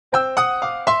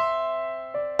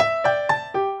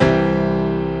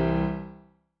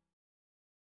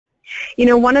You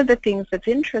know, one of the things that's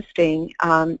interesting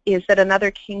is that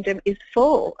Another Kingdom is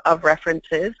full of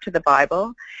references to the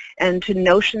Bible and to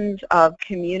notions of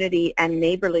community and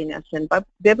neighborliness in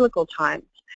biblical times.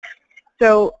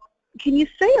 So can you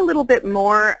say a little bit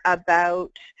more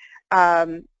about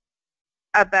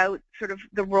sort of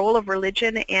the role of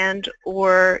religion and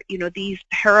or, you know, these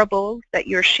parables that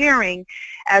you're sharing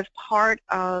as part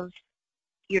of,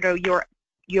 you know,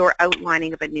 your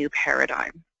outlining of a new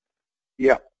paradigm?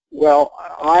 Yeah. Well,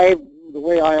 the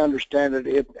way I understand it,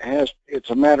 it's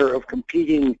a matter of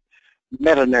competing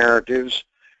meta-narratives,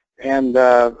 and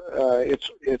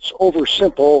it's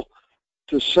oversimple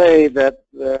to say that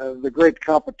the great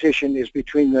competition is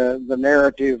between the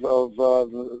narrative of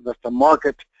that the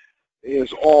market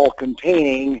is all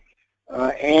containing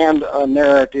and a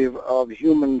narrative of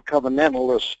human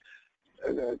covenantedness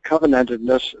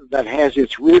that has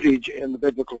its rootage in the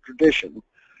biblical tradition.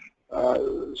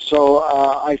 So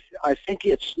I think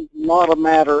it's not a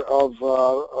matter of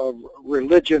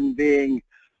religion being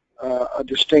a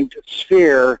distinct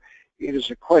sphere. It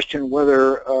is a question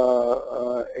whether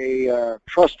a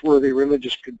trustworthy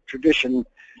religious tradition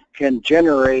can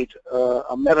generate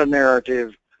a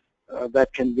meta-narrative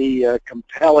that can be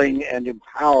compelling and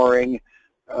empowering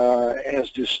as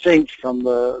distinct from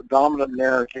the dominant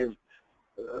narrative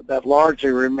that largely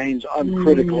remains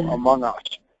uncritical among us.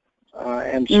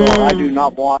 And so I do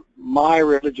not want my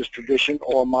religious tradition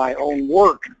or my own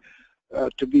work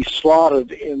to be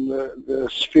slotted in the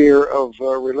sphere of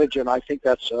religion. I think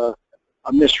that's a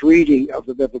misreading of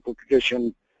the biblical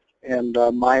tradition, and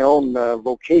my own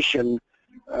vocation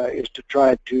is to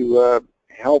try to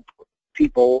help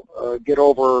people get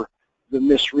over the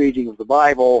misreading of the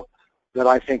Bible that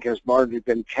I think has largely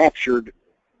been captured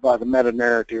by the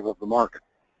meta-narrative of the market.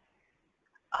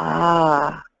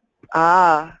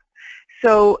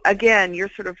 So again, you're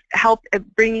sort of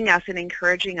bringing us and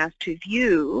encouraging us to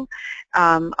view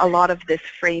a lot of this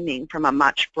framing from a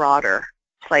much broader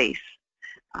place,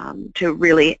 to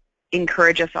really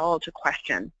encourage us all to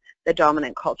question the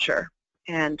dominant culture.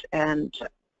 And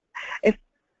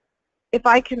if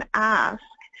I can ask,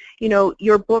 you know,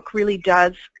 your book really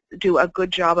does do a good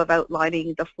job of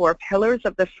outlining the 4 pillars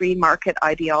of the free market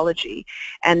ideology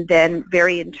and then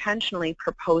very intentionally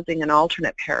proposing an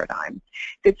alternate paradigm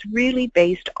that's really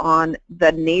based on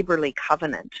the neighborly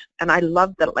covenant. And I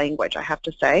love the language, I have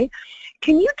to say.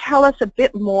 Can you tell us a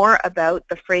bit more about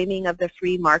the framing of the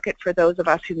free market for those of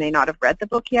us who may not have read the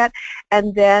book yet,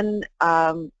 and then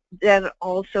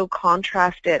also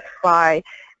contrast it by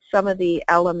some of the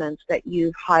elements that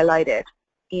you've highlighted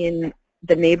in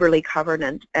the neighborly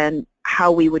covenant and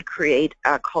how we would create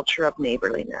a culture of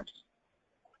neighborliness?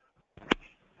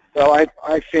 Well,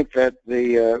 I think that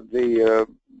the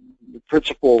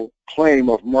principal claim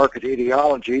of market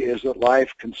ideology is that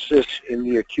life consists in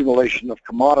the accumulation of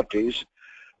commodities.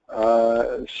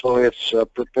 So it's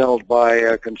propelled by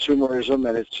consumerism,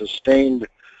 and it's sustained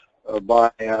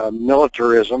by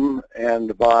militarism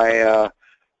and by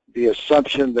the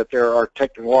assumption that there are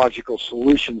technological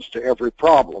solutions to every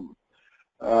problem.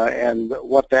 And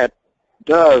what that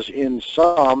does in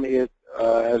sum,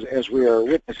 as we are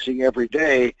witnessing every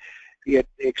day, it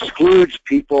excludes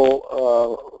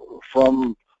people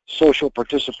from social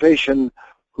participation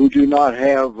who do not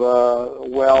have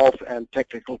wealth and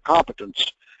technical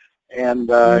competence. And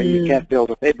you can't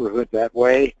build a neighborhood that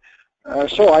way.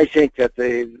 So I think that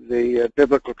the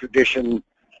biblical tradition,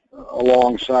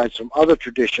 alongside some other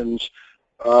traditions,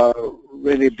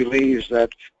 really believes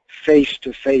that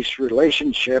face-to-face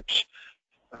relationships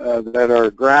that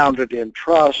are grounded in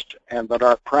trust and that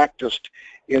are practiced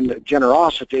in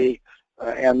generosity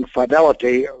and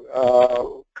fidelity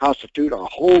constitute a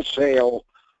wholesale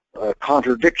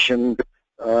contradiction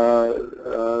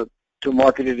to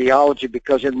market ideology,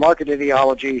 because in market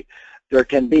ideology there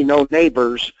can be no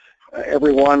neighbors.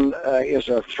 Everyone is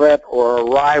a threat or a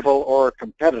rival or a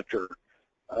competitor.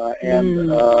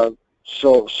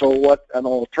 So what an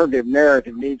alternative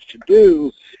narrative needs to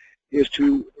do is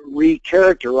to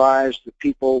recharacterize the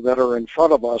people that are in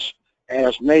front of us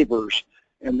as neighbors,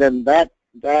 and then that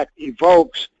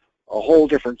evokes a whole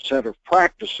different set of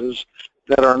practices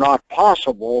that are not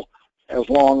possible as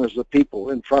long as the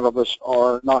people in front of us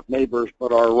are not neighbors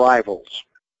but are rivals.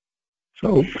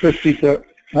 So, Christy,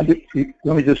 let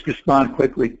me just respond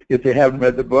quickly. If they haven't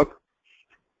read the book,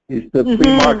 is the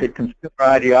free market consumer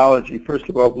ideology, first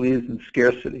of all, believes in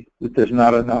scarcity, that there's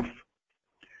not enough.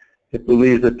 It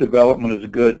believes that development is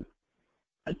good.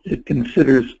 It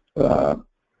considers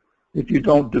if you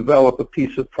don't develop a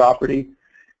piece of property,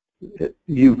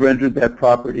 you've rendered that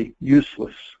property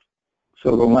useless.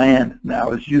 So the land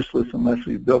now is useless unless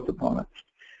we've built upon it.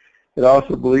 It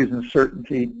also believes in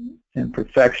certainty and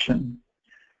perfection.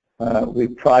 We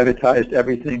privatized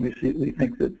everything. We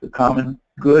think that the common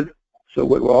good, so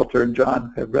what Walter and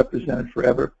John have represented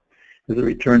forever, is a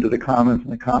return to the commons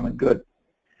and the common good.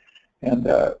 And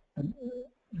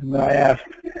when I asked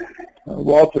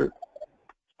Walter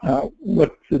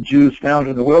what the Jews found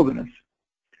in the wilderness,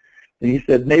 and he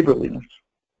said neighborliness.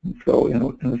 And so in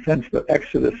a sense, the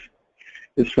Exodus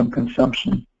is from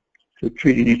consumption to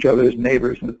treating each other as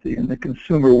neighbors. In the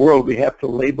consumer world, we have to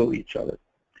label each other.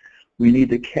 We need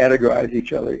to categorize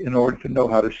each other in order to know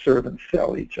how to serve and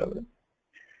sell each other.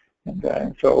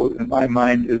 And so in my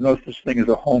mind, there's no such thing as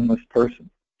a homeless person.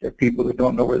 There are people that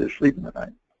don't know where they're sleeping at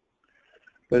night.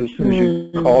 But as soon as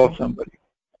you call somebody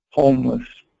homeless,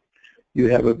 you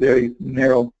have a very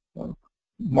narrow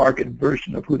market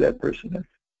version of who that person is.